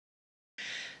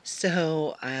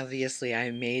So obviously,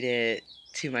 I made it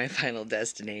to my final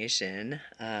destination,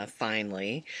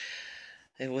 finally.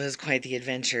 It was quite the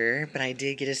adventure, but I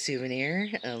did get a souvenir,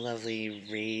 a lovely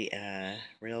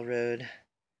railroad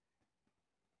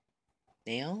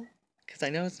nail? Because I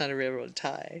know it's not a railroad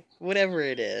tie. Whatever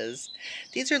it is.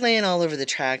 These are laying all over the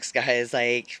tracks, guys.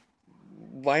 Like,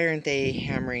 why aren't they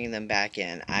hammering them back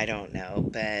in? I don't know,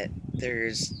 but they're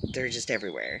just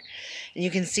everywhere. And you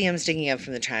can see them sticking up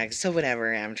from the tracks. So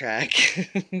whatever,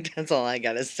 Amtrak. That's all I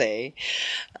gotta say.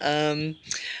 Um,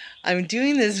 I'm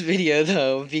doing this video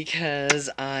though because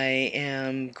I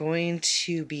am going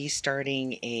to be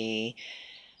starting a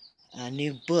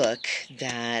new book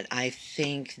that I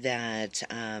think that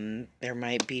there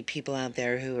might be people out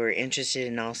there who are interested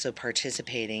in also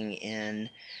participating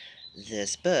in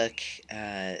this book,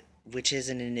 uh, which is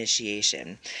an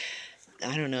initiation.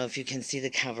 I don't know if you can see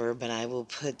the cover, but I will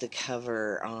put the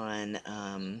cover on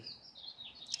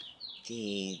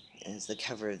the as the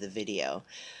cover of the video.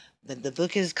 But the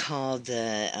book is called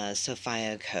the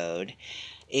Sophia Code,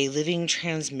 a living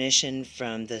transmission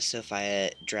from the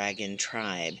Sophia Dragon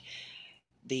tribe.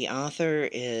 The author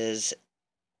is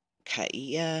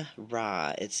Kaia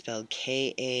Ra. It's spelled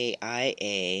Kaia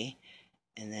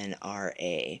and then Ra.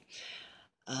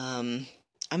 Um,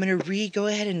 I'm gonna go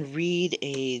ahead and read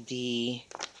the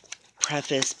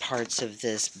preface parts of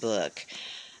this book.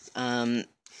 Um,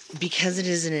 because it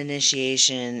is an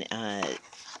initiation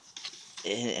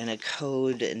and a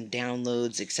code and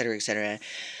downloads, etc., etc.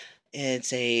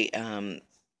 It's a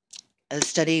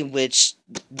study which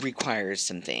requires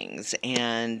some things,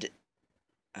 and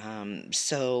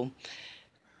so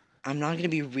I'm not going to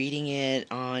be reading it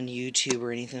on YouTube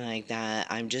or anything like that.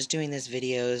 I'm just doing this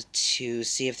video to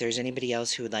see if there's anybody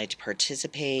else who would like to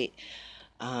participate.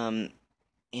 Um,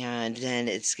 and then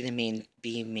it's going to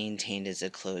be maintained as a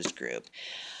closed group.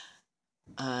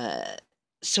 Uh,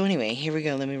 so anyway, here we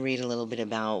go. Let me read a little bit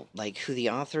about like who the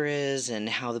author is and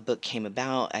how the book came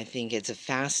about. I think it's a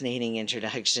fascinating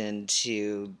introduction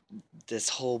to this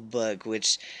whole book,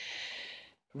 which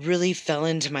really fell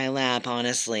into my lap,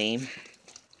 honestly.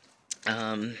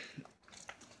 Um,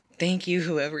 Thank you,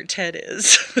 whoever Ted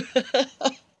is.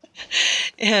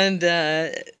 And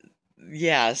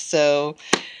yeah, so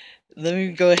let me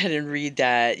go ahead and read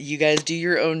that. You guys do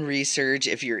your own research.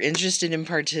 If you're interested in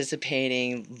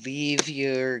participating, leave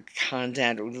your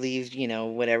contact, leave,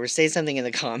 whatever, say something in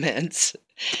the comments,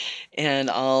 and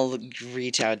I'll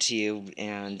reach out to you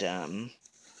and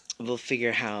we'll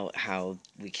figure how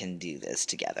we can do this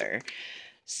together.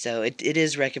 So it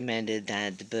is recommended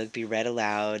that the book be read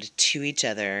aloud to each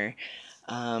other.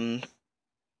 Um,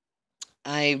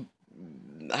 I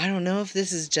I don't know if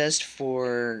this is just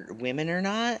for women or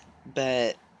not,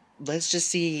 but let's just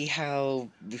see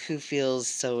who feels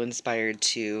so inspired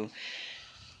to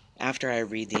after I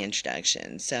read the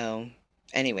introduction. So,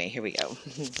 anyway, here we go.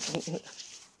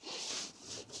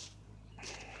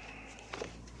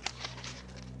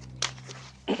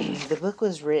 The book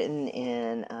was written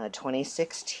in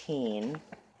 2016,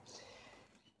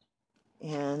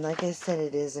 and like I said,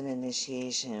 it is an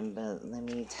initiation, but let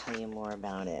me tell you more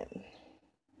about it.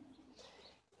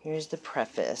 Here's the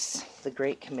preface: The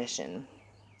Great Commission.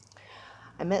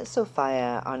 I met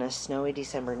Sophia on a snowy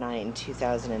December night in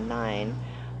 2009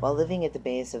 while living at the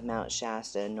base of Mount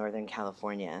Shasta in Northern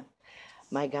California.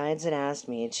 My guides had asked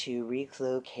me to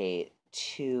relocate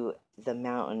to the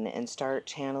mountain and start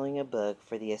channeling a book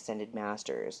for the Ascended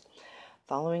Masters.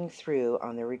 Following through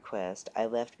on their request, I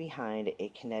left behind a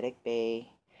Kinetic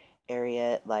Bay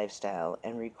area lifestyle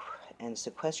and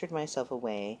sequestered myself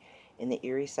away in the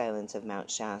eerie silence of Mount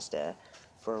Shasta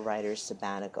for a writer's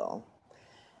sabbatical.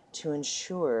 To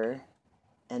ensure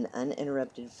an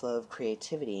uninterrupted flow of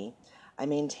creativity, I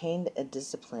maintained a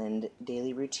disciplined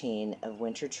daily routine of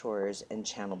winter chores and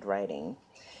channeled writing.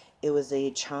 It was a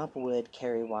chop wood,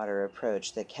 carry water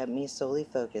approach that kept me solely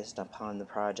focused upon the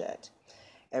project.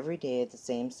 Every day at the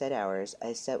same set hours,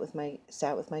 I sat with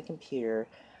my computer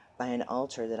by an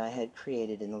altar that I had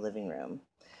created in the living room.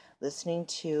 Listening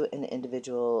to an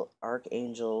individual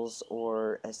archangels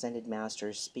or ascended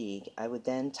masters speak, I would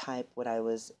then type what I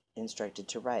was instructed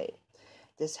to write.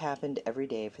 This happened every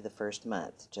day for the first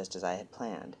month, just as I had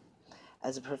planned.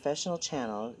 As a professional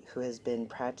channel who has been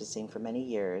practicing for many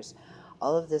years,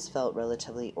 all of this felt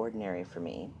relatively ordinary for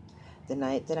me. The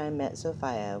night that I met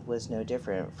Sophia was no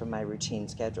different from my routine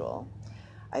schedule.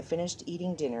 I finished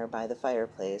eating dinner by the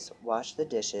fireplace, washed the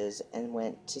dishes, and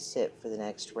went to sit for the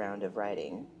next round of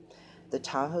writing. The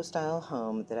Tahoe-style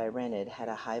home that I rented had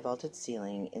a high-vaulted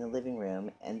ceiling in the living room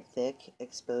and thick,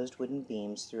 exposed wooden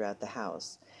beams throughout the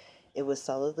house. It was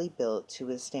solidly built to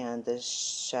withstand the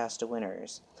Shasta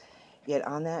winters. Yet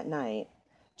on that night,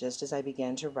 just as I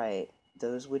began to write,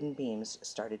 those wooden beams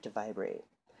started to vibrate.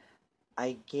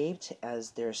 I gaped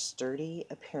as their sturdy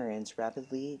appearance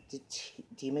rapidly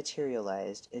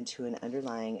dematerialized into an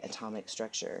underlying atomic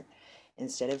structure.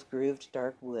 Instead of grooved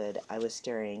dark wood, I was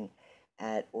staring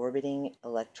at orbiting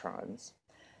electrons.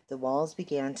 The walls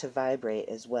began to vibrate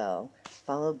as well,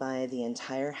 followed by the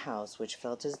entire house, which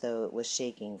felt as though it was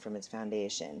shaking from its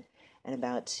foundation and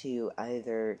about to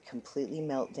either completely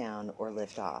melt down or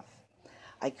lift off.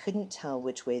 I couldn't tell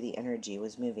which way the energy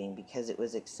was moving because it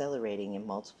was accelerating in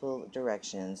multiple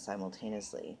directions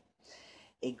simultaneously.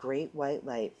 A great white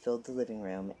light filled the living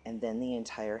room and then the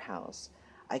entire house.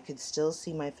 I could still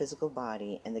see my physical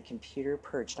body and the computer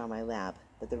perched on my lap,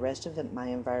 but the rest of my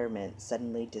environment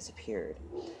suddenly disappeared.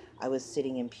 I was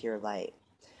sitting in pure light.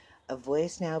 A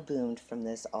voice now boomed from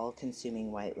this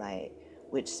all-consuming white light,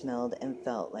 which smelled and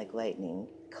felt like lightning,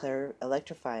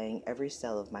 electrifying every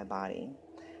cell of my body.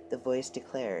 The voice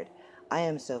declared, "I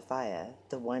am Sophia,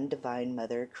 the one divine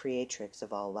mother creatrix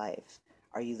of all life.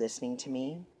 Are you listening to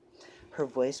me?" Her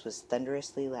voice was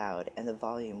thunderously loud, and the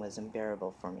volume was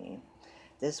unbearable for me.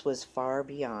 This was far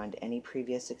beyond any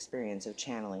previous experience of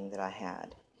channeling that I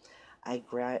had. I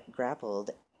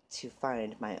grappled to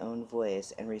find my own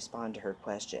voice and respond to her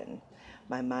question.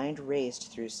 My mind raced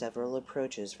through several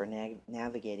approaches for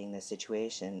navigating the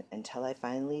situation until I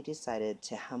finally decided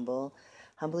to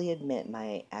humbly admit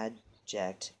my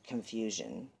abject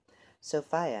confusion.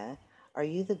 "Sophia, are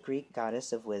you the Greek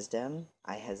goddess of wisdom?"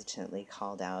 I hesitantly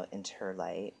called out into her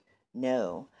light.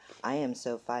 "No, I am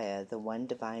Sophia, the one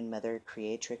divine mother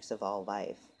creatrix of all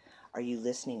life. Are you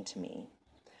listening to me?"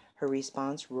 Her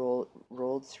response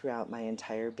rolled throughout my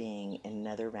entire being in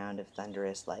another round of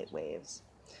thunderous light waves.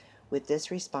 With this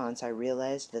response, I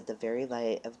realized that the very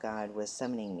light of God was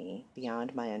summoning me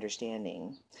beyond my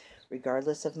understanding.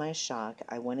 Regardless of my shock,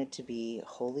 I wanted to be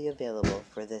wholly available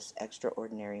for this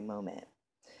extraordinary moment.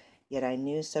 Yet I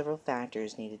knew several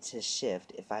factors needed to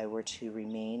shift if I were to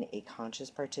remain a conscious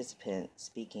participant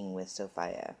speaking with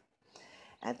Sophia.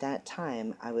 At that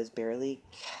time, I was barely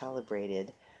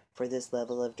calibrated for this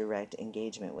level of direct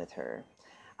engagement with her.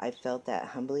 I felt that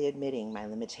humbly admitting my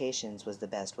limitations was the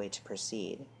best way to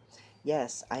proceed.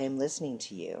 "Yes, I am listening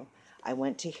to you. I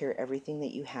want to hear everything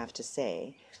that you have to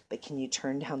say, but can you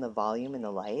turn down the volume and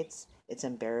the lights? It's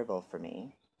unbearable for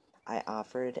me," I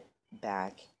offered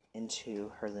back into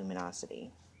her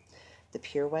luminosity. The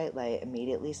pure white light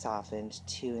immediately softened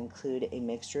to include a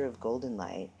mixture of golden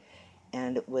light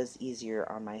and was easier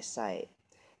on my sight.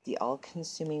 The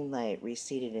all-consuming light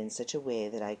receded in such a way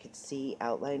that I could see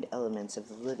outlined elements of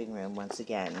the living room once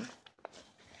again,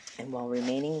 and while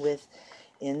remaining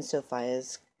within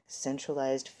Sophia's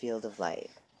centralized field of light.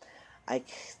 I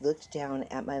looked down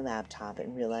at my laptop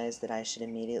and realized that I should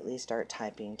immediately start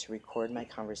typing to record my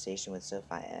conversation with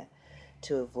Sophia,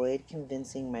 to avoid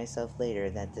convincing myself later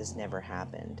that this never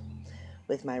happened.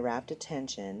 With my rapt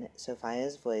attention,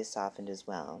 Sophia's voice softened as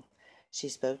well. She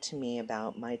spoke to me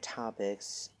about many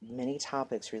topics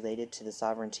related to the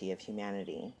sovereignty of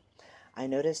humanity. I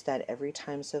noticed that every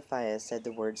time Sophia said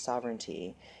the word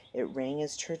sovereignty, it rang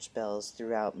as church bells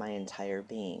throughout my entire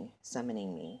being,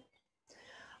 summoning me.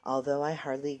 Although I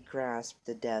hardly grasped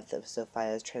the depth of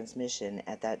Sophia's transmission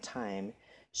at that time,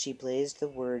 she blazed the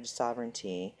word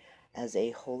sovereignty as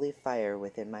a holy fire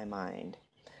within my mind.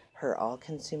 Her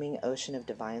all-consuming ocean of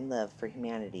divine love for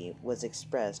humanity was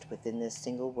expressed within this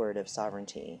single word of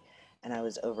sovereignty, and I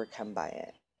was overcome by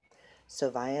it.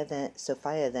 Sophia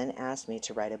then asked me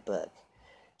to write a book.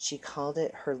 She called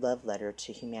it her love letter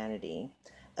to humanity,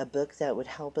 a book that would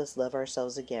help us love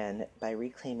ourselves again by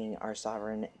reclaiming our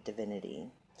sovereign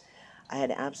divinity. I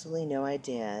had absolutely no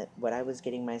idea what I was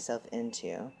getting myself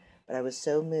into, but I was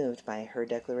so moved by her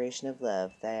declaration of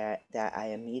love that I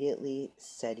immediately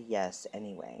said yes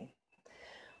anyway.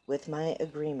 With my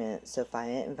agreement,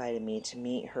 Sophia invited me to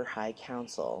meet her high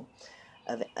council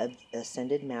of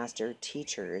ascended master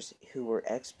teachers who were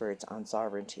experts on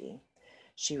sovereignty.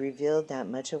 She revealed that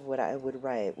much of what I would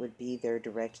write would be their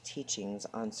direct teachings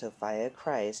on Sophia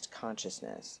Christ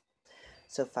consciousness.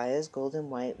 Sophia's golden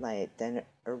white light then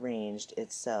arranged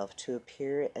itself to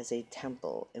appear as a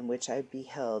temple in which I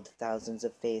beheld thousands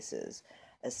of faces,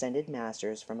 ascended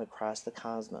masters from across the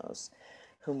cosmos,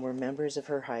 whom were members of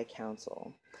her high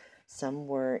council. Some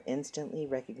were instantly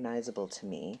recognizable to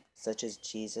me, such as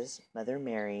Jesus, Mother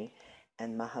Mary,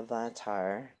 and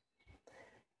Mahavatar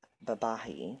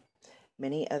Babaji.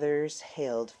 Many others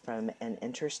hailed from an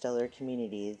interstellar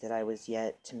community that I was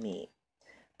yet to meet.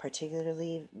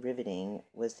 Particularly riveting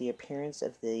was the appearance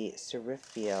of the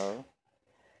Seraphiel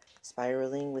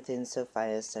spiraling within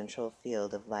Sophia's central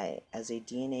field of light as a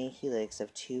DNA helix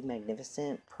of two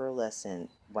magnificent, pearlescent,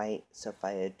 white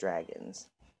Sophia dragons.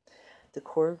 The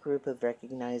core group of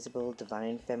recognizable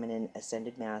divine feminine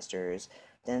ascended masters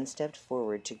then stepped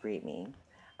forward to greet me.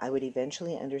 I would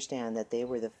eventually understand that they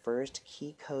were the first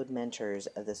key code mentors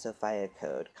of the Sophia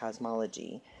Code,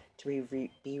 cosmology, to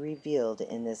be revealed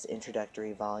in this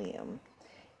introductory volume.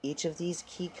 Each of these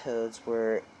key codes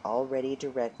were already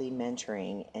directly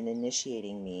mentoring and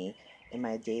initiating me in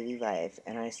my daily life,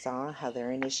 and I saw how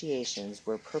their initiations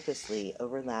were purposely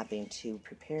overlapping to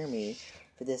prepare me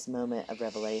for this moment of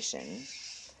revelation.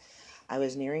 I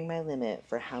was nearing my limit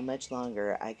for how much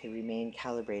longer I could remain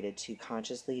calibrated to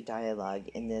consciously dialogue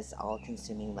in this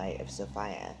all-consuming light of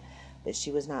Sophia, but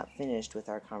she was not finished with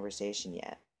our conversation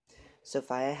yet.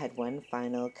 Sophia had one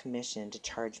final commission to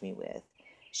charge me with.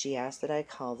 She asked that I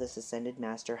call this Ascended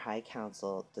Master High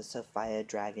Council the Sophia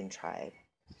Dragon Tribe.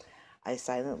 I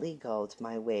silently gulped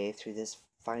my way through this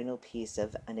final piece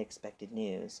of unexpected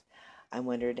news. I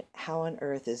wondered how on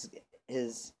earth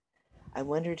I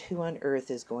wondered who on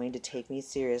earth is going to take me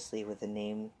seriously with a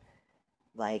name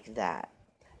like that.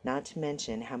 Not to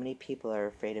mention how many people are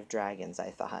afraid of dragons,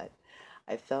 I thought.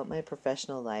 I felt my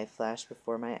professional life flash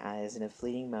before my eyes in a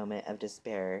fleeting moment of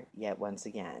despair, yet once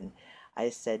again, I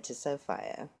said to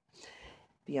Sophia,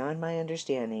 beyond my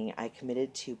understanding, I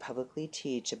committed to publicly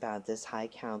teach about this high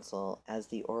council as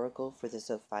the oracle for the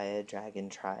Sophia Dragon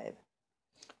Tribe.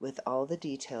 With all the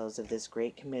details of this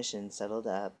great commission settled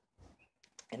up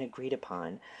and agreed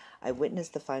upon, I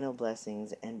witnessed the final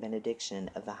blessings and benediction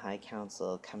of the High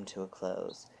Council come to a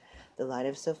close. The light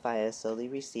of Sophia slowly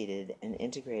receded and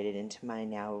integrated into my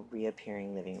now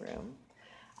reappearing living room.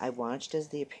 I watched as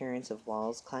the appearance of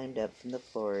walls climbed up from the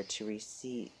floor to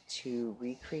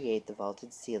recreate the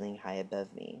vaulted ceiling high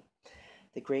above me.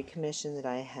 The great commission that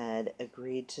I had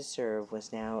agreed to serve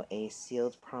was now a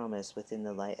sealed promise within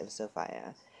the light of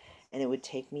Sophia, and it would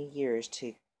take me years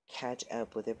to catch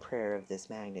up with a prayer of this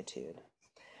magnitude.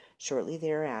 Shortly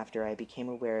thereafter, I became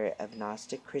aware of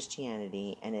Gnostic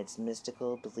Christianity and its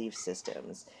mystical belief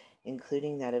systems,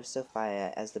 including that of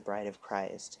Sophia as the bride of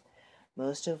Christ.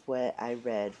 Most of what I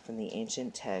read from the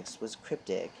ancient text was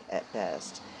cryptic at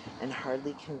best, and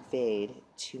hardly conveyed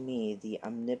to me the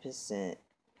omniscient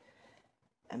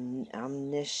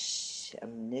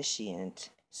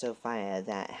Sophia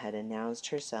that had announced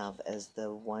herself as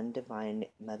the one divine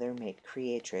mother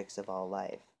creatrix of all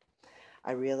life.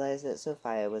 I realized that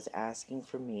Sophia was asking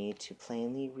for me to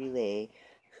plainly relay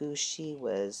who she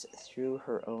was through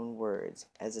her own words,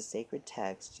 as a sacred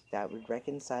text that would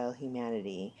reconcile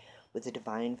humanity with the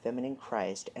divine feminine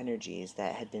Christ energies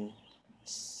that had been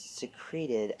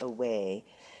secreted away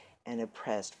and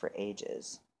oppressed for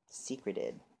ages.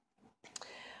 Secreted.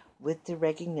 With the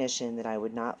recognition that I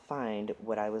would not find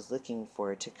what I was looking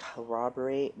for to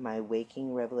corroborate my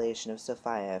waking revelation of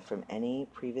Sophia from any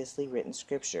previously written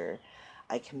scripture,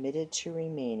 I committed to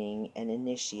remaining an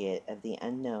initiate of the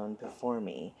unknown before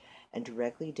me and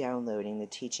directly downloading the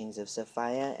teachings of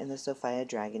Sophia and the Sophia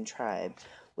Dragon Tribe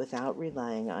without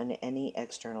relying on any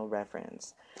external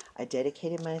reference. I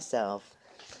dedicated myself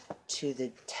to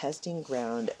the testing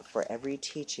ground for every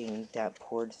teaching that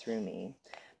poured through me.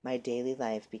 My daily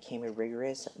life became a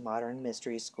rigorous, modern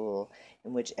mystery school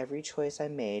in which every choice I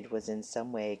made was in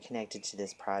some way connected to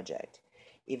this project.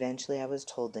 Eventually, I was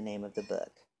told the name of the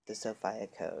book, the Sophia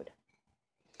Code.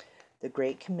 The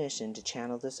Great Commission to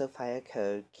channel the Sophia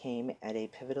Code came at a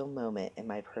pivotal moment in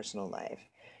my personal life,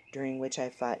 during which I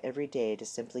fought every day to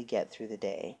simply get through the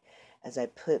day, as I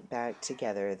put back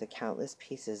together the countless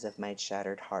pieces of my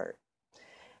shattered heart.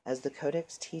 As the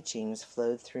Codex teachings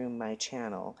flowed through my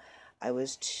channel,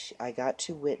 I got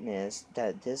to witness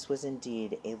that this was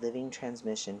indeed a living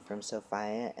transmission from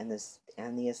Sophia and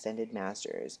the Ascended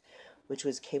Masters, which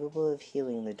was capable of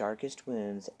healing the darkest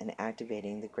wounds and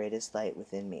activating the greatest light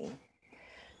within me.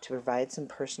 To provide some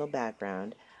personal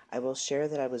background, I will share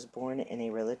that I was born in a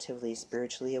relatively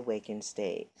spiritually awakened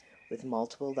state, with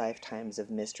multiple lifetimes of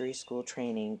mystery school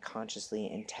training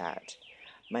consciously intact,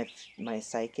 my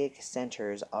psychic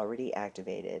centers already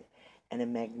activated, and a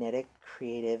magnetic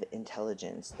creative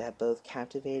intelligence that both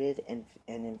captivated and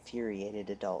infuriated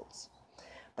adults.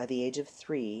 By the age of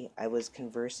 3, I was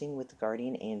conversing with the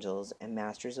guardian angels and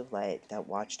masters of light that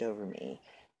watched over me,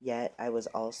 yet I was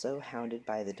also hounded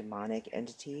by the demonic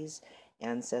entities,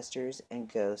 ancestors,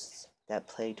 and ghosts that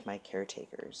plagued my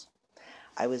caretakers.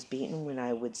 I was beaten when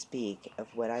I would speak of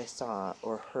what I saw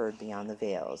or heard beyond the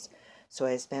veils, so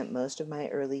I spent most of my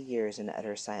early years in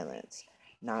utter silence,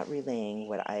 not relaying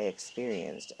what I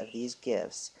experienced of these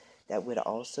gifts that would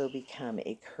also become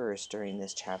a curse during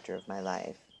this chapter of my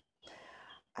life.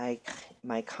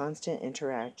 My constant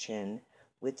interaction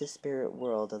with the spirit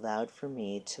world allowed for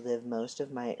me to live most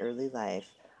of my early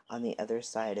life on the other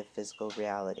side of physical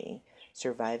reality,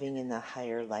 surviving in the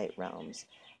higher light realms,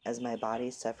 as my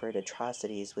body suffered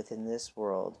atrocities within this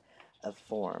world of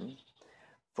form.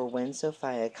 For when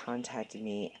Sophia contacted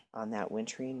me on that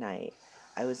wintry night,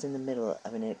 I was in the middle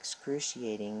of an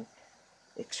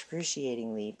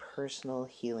excruciatingly personal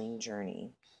healing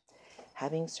journey.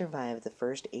 Having survived the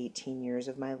first 18 years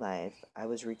of my life, I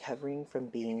was recovering from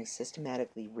being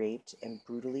systematically raped and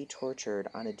brutally tortured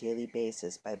on a daily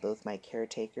basis by both my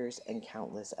caretakers and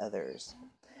countless others.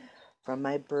 From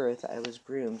my birth, I was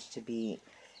groomed to be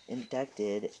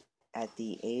inducted at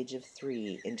the age of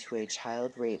 3 into a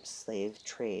child rape slave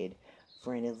trade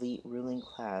for an elite ruling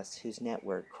class whose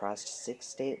network crossed 6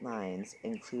 state lines,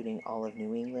 including all of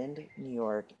New England, New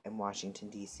York, and Washington,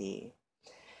 D.C.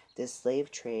 This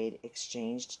slave trade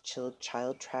exchanged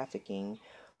child trafficking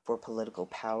for political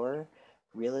power,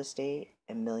 real estate,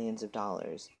 and millions of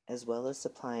dollars, as well as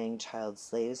supplying child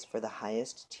slaves for the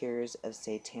highest tiers of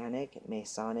satanic,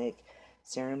 Masonic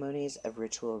ceremonies of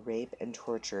ritual rape and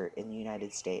torture in the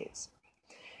United States.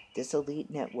 This elite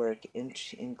network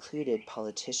included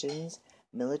politicians,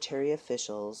 military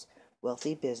officials,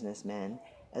 wealthy businessmen,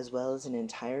 as well as an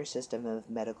entire system of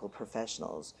medical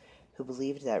professionals who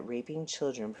believed that raping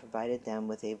children provided them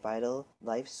with a vital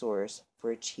life source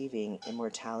for achieving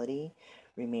immortality,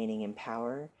 remaining in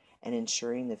power, and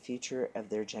ensuring the future of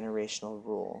their generational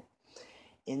rule.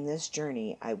 In this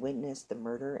journey, I witnessed the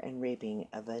murder and raping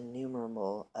of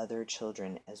innumerable other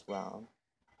children as well.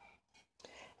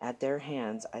 At their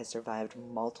hands, I survived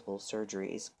multiple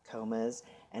surgeries, comas,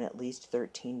 and at least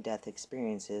 13 death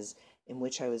experiences in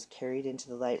which I was carried into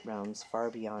the light realms far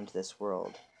beyond this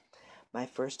world. My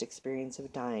first experience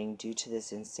of dying due to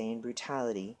this insane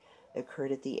brutality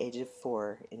occurred at the age of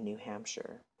 4 in New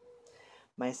Hampshire.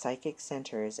 My psychic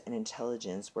centers and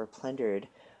intelligence were plundered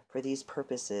for these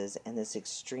purposes, and this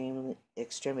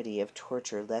extremity of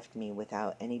torture left me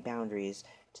without any boundaries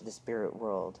to the spirit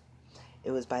world.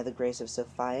 It was by the grace of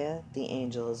Sophia, the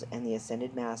angels, and the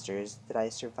ascended masters that I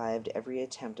survived every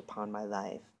attempt upon my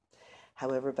life.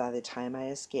 However, by the time I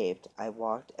escaped, I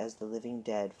walked as the living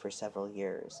dead for several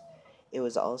years. It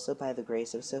was also by the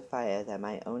grace of Sophia that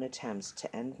my own attempts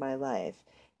to end my life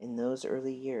in those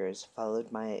early years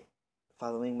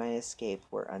following my escape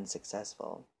were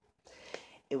unsuccessful.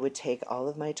 It would take all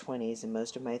of my 20s and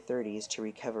most of my 30s to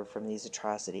recover from these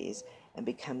atrocities and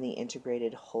become the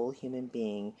integrated whole human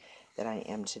being that I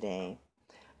am today.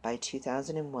 By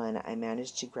 2001, I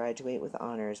managed to graduate with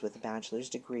honors with a bachelor's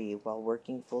degree while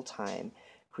working full-time,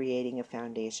 creating a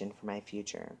foundation for my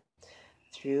future.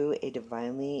 Through a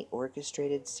divinely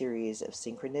orchestrated series of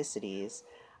synchronicities,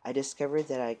 I discovered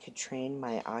that I could train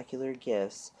my ocular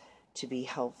gifts to be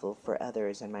helpful for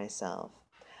others and myself.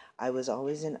 I was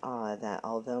always in awe that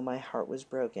although my heart was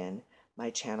broken, my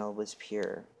channel was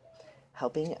pure.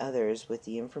 Helping others with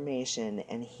the information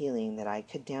and healing that I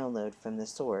could download from the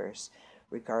source,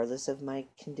 regardless of my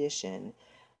condition,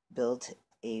 built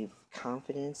a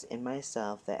confidence in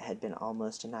myself that had been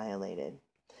almost annihilated.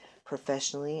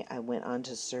 Professionally, I went on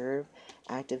to serve,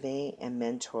 activate, and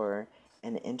mentor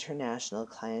an international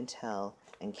clientele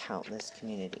and countless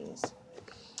communities.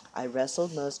 I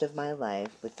wrestled most of my life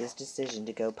with this decision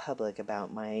to go public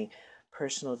about my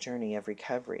personal journey of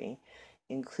recovery,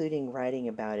 including writing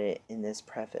about it in this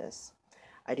preface.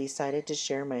 I decided to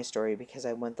share my story because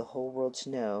I want the whole world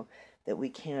to know that we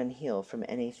can heal from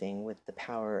anything with the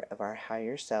power of our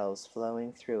higher selves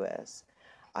flowing through us.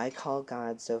 I call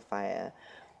God Sophia,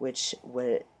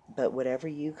 but whatever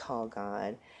you call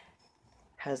God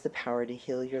has the power to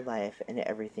heal your life and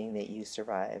everything that you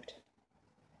survived.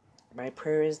 My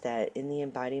prayer is that in the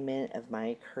embodiment of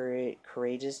my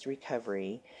courageous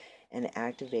recovery and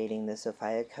activating the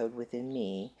Sophia code within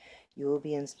me, you will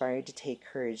be inspired to take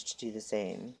courage to do the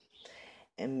same.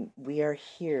 And we are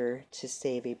here to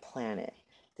save a planet.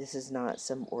 This is not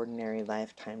some ordinary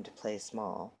lifetime to play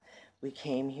small. We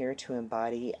came here to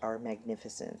embody our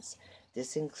magnificence.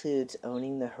 This includes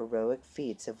owning the heroic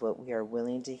feats of what we are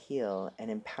willing to heal and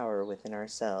empower within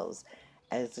ourselves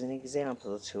as an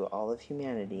example to all of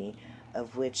humanity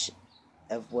of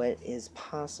what is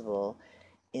possible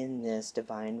in this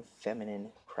divine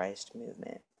feminine Christ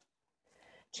movement.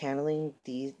 Channeling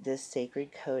this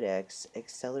sacred codex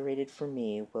accelerated for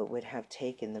me what would have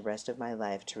taken the rest of my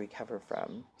life to recover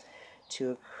from,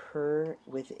 to occur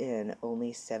within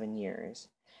only 7 years.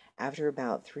 After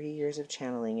about 3 years of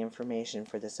channeling information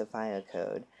for the Sophia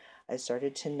code, I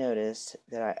started to notice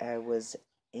that I was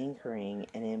anchoring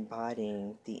and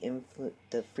embodying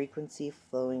the frequency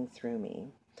flowing through me.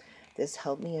 This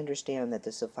helped me understand that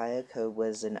the Sophia Code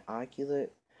was an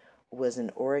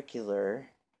oracular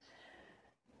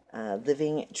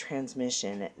living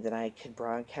transmission that I could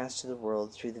broadcast to the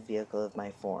world through the vehicle of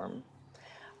my form.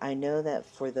 I know that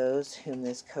for those whom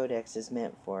this codex is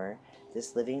meant for,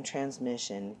 this living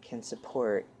transmission can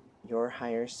support your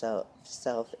higher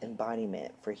self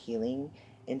embodiment for healing,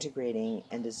 integrating,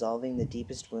 and dissolving the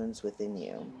deepest wounds within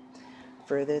you.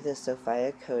 Further, the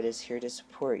Sophia Code is here to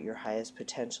support your highest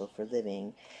potential for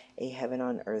living a heaven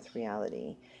on earth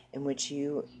reality, in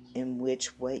which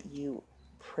what you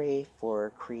pray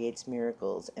for creates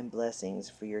miracles and blessings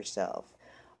for yourself,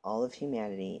 all of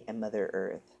humanity, and Mother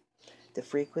Earth. The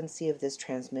frequency of this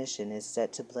transmission is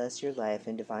set to bless your life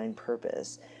and divine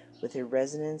purpose, with a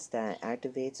resonance that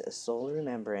activates a soul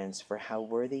remembrance for how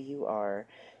worthy you are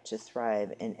to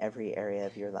thrive in every area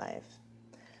of your life.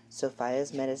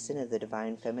 Sophia's medicine of the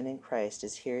Divine Feminine Christ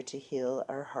is here to heal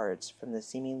our hearts from the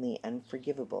seemingly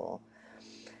unforgivable.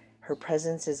 Her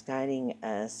presence is guiding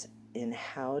us in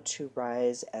how to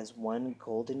rise as one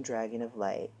golden dragon of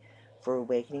light, for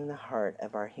awakening the heart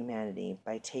of our humanity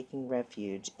by taking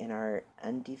refuge in our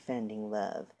undefending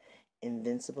love,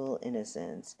 invincible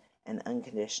innocence, and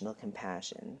unconditional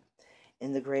compassion.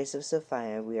 In the grace of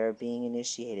Sophia, we are being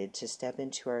initiated to step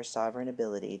into our sovereign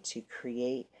ability to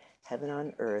create heaven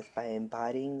on earth by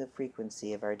embodying the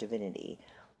frequency of our divinity,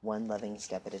 one loving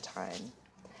step at a time.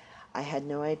 I had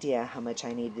no idea how much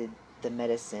I needed the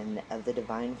medicine of the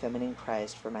Divine Feminine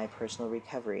Christ for my personal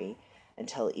recovery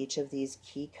until each of these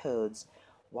key codes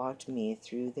walked me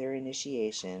through their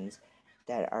initiations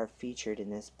that are featured in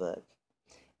this book.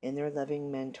 In their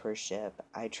loving mentorship,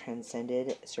 I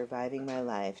transcended surviving my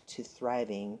life to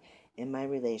thriving in my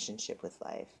relationship with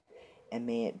life, and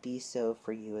may it be so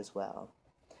for you as well.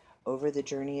 Over the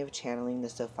journey of channeling the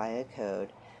Sophia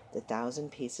Code, the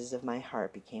 1,000 pieces of my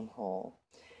heart became whole.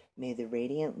 May the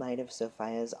radiant light of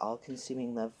Sophia's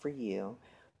all-consuming love for you,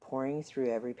 pouring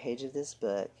through every page of this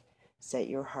book, set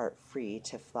your heart free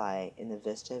to fly in the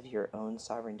vista of your own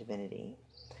sovereign divinity.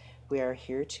 We are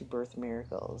here to birth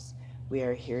miracles. We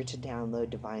are here to download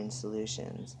divine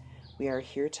solutions. We are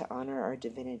here to honor our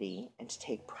divinity and to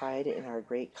take pride in our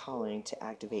great calling to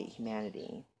activate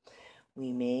humanity.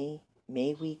 May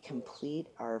we complete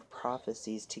our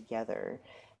prophecies together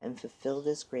and fulfill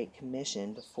this great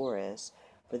commission before us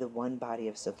for the one body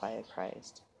of Sophia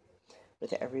Christ,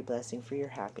 with every blessing for your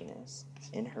happiness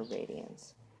in her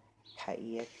radiance.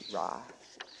 Kaia Ra.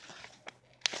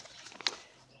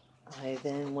 I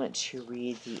then want to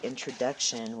read the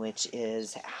introduction, which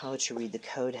is how to read the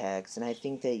Codex, and I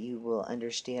think that you will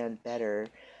understand better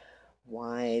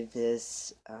why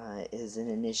this is an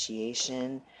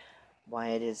initiation, why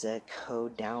it is a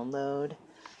code download,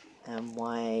 and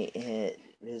why it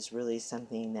is really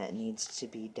something that needs to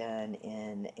be done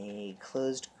in a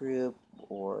closed group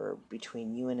or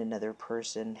between you and another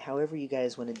person, however you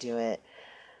guys want to do it.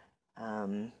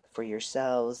 For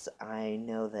yourselves, I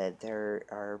know that there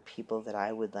are people that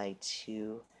I would like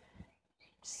to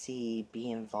see be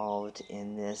involved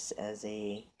in this as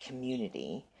a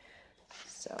community.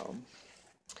 So,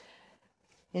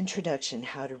 introduction,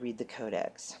 how to read the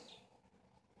Codex.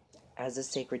 As a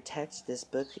sacred text, this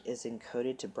book is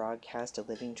encoded to broadcast a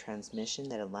living transmission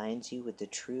that aligns you with the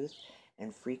truth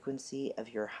and frequency of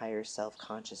your higher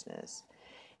self-consciousness.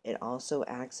 It also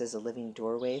acts as a living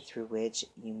doorway through which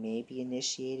you may be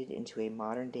initiated into a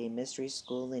modern-day mystery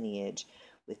school lineage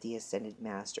with the Ascended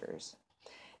Masters.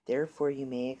 Therefore, you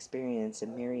may experience a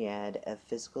myriad of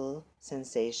physical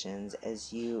sensations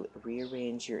as you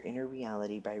rearrange your inner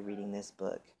reality by reading this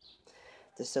book.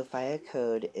 The Sophia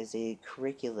Code is a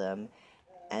curriculum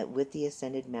with the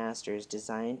Ascended Masters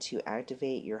designed to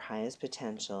activate your highest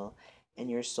potential and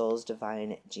your soul's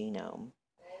divine genome.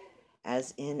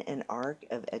 As in an arc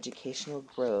of educational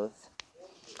growth,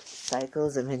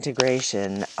 cycles of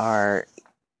integration are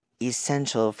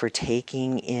essential for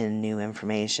taking in new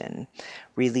information,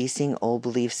 releasing old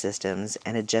belief systems,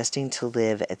 and adjusting to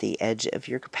live at the edge of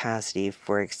your capacity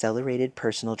for accelerated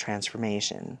personal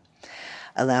transformation.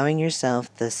 Allowing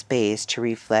yourself the space to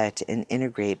reflect and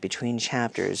integrate between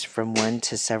chapters from 1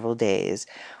 to several days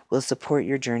will support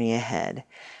your journey ahead.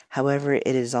 However, it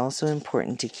is also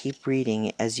important to keep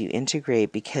reading as you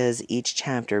integrate because each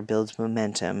chapter builds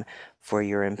momentum for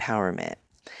your empowerment.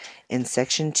 In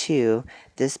Section 2,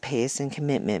 this pace and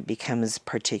commitment becomes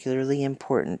particularly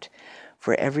important,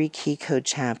 for every key code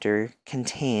chapter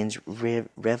contains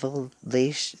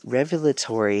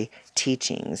revelatory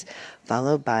teachings,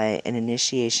 followed by an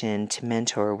initiation to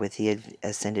mentor with the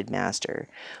Ascended Master,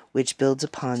 which builds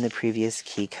upon the previous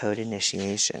key code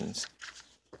initiations.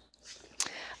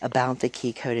 About the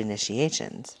key code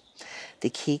initiations. The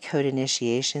key code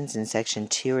initiations in Section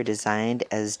 2 are designed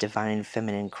as divine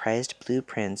feminine Christ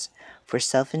blueprints for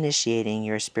self-initiating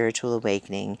your spiritual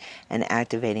awakening and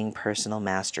activating personal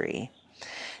mastery.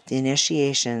 The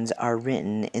initiations are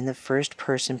written in the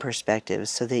first-person perspective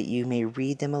so that you may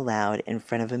read them aloud in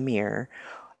front of a mirror,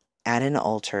 at an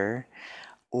altar,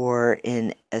 or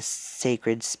in a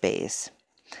sacred space.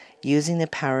 Using the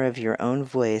power of your own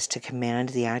voice to command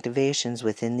the activations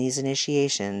within these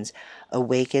initiations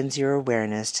awakens your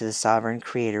awareness to the sovereign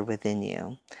creator within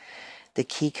you. The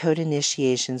key code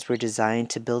initiations were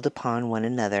designed to build upon one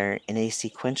another in a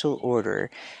sequential order,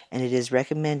 and it is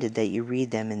recommended that you read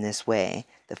them in this way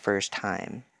the first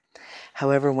time.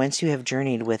 However, once you have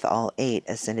journeyed with all 8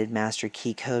 Ascended Master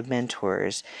Key Code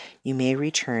mentors, you may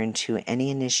return to any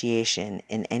initiation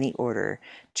in any order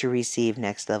to receive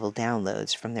next level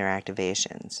downloads from their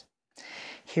activations.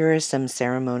 Here are some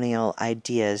ceremonial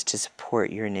ideas to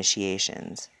support your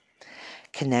initiations.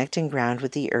 Connect and ground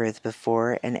with the earth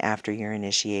before and after your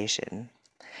initiation.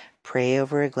 Pray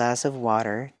over a glass of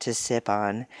water to sip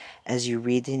on as you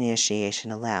read the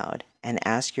initiation aloud, and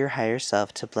ask your higher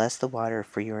self to bless the water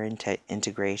for your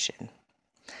integration.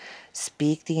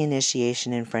 Speak the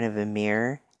initiation in front of a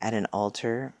mirror, at an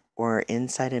altar, or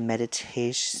inside a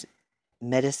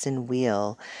medicine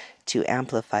wheel to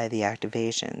amplify the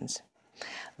activations.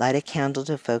 Light a candle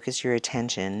to focus your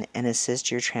attention and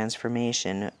assist your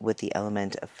transformation with the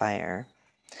element of fire.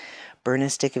 Burn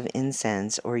a stick of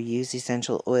incense or use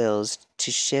essential oils to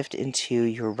shift into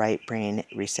your right brain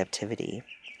receptivity.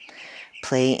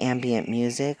 Play ambient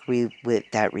music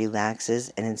that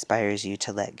relaxes and inspires you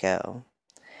to let go.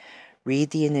 Read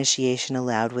the initiation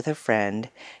aloud with a friend,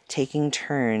 taking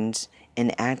turns in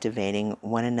activating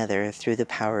one another through the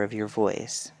power of your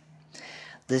voice.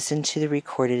 Listen to the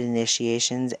recorded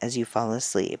initiations as you fall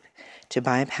asleep to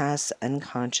bypass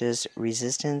unconscious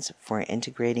resistance for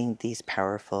integrating these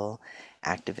powerful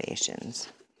activations.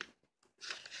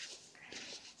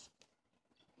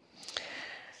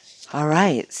 All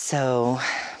right, so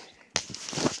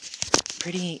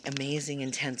pretty amazing,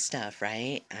 intense stuff,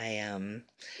 right? I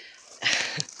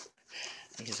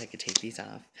guess I could take these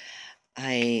off.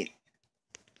 I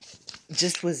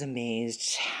just was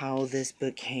amazed how this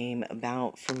book came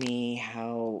about for me,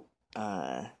 how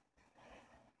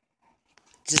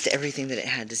just everything that it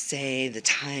had to say, the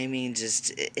timing,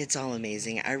 it's all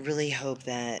amazing. I really hope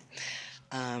that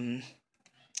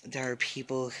there are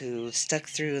people who stuck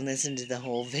through and listened to the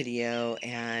whole video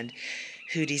and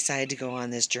who decide to go on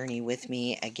this journey with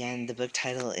me. Again, the book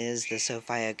title is The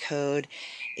Sophia Code,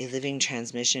 a living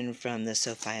transmission from the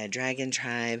Sophia Dragon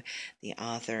Tribe. The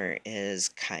author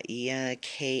is Kaia,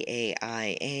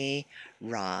 K-A-I-A,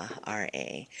 Ra,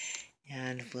 R-A.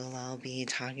 And we'll all be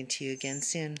talking to you again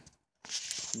soon.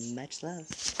 Much love.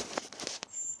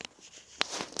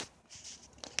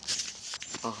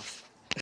 Off.